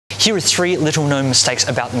Here are 3 little known mistakes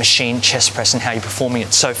about the machine chest press and how you're performing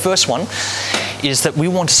it. So first one is that we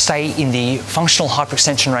want to stay in the functional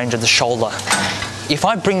hyperextension range of the shoulder. If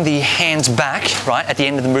I bring the hands back, right, at the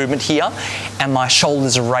end of the movement here, and my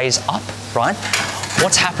shoulders raise up, right,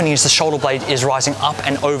 what's happening is the shoulder blade is rising up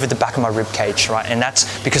and over the back of my rib cage, right? And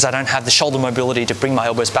that's because I don't have the shoulder mobility to bring my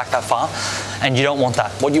elbows back that far, and you don't want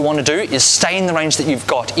that. What you want to do is stay in the range that you've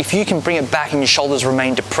got. If you can bring it back and your shoulders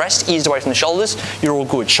remain depressed, eased away from the shoulders, you're all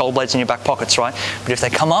good. Shoulder blades in your back pockets, right? But if they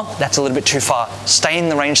come up, that's a little bit too far. Stay in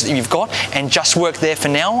the range that you've got and just work there for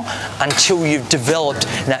now until you've developed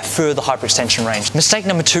that further hyperextension range. Mistake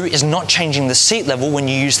number 2 is not changing the seat level when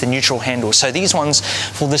you use the neutral handle. So these ones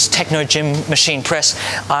for this Technogym machine press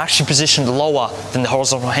are actually positioned lower than the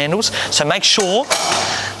horizontal handles. So make sure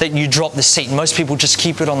that you drop the seat. Most people just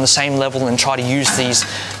keep it on the same level and try to use these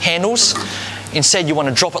handles. Instead, you want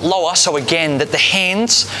to drop it lower, so again, that the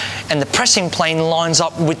hands and the pressing plane lines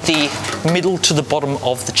up with the middle to the bottom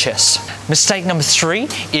of the chest. Mistake number 3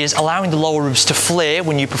 is allowing the lower ribs to flare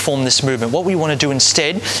when you perform this movement. What we want to do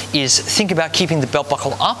instead is think about keeping the belt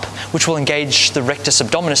buckle up, which will engage the rectus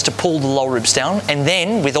abdominis to pull the lower ribs down, and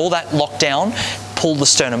then with all that locked down, pull the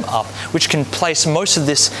sternum up, which can place most of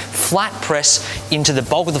this flat press into the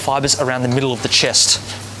bulk of the fibers around the middle of the chest,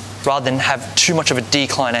 rather than have too much of a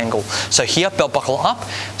decline angle. So here, belt buckle up,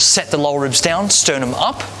 set the lower ribs down, sternum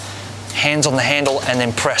up, hands on the handle, and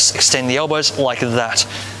then press. Extend the elbows like that.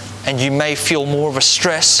 And you may feel more of a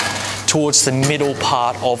stress towards the middle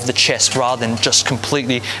part of the chest rather than just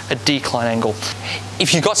completely a decline angle.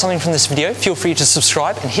 If you got something from this video, feel free to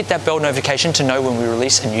subscribe and hit that bell notification to know when we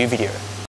release a new video.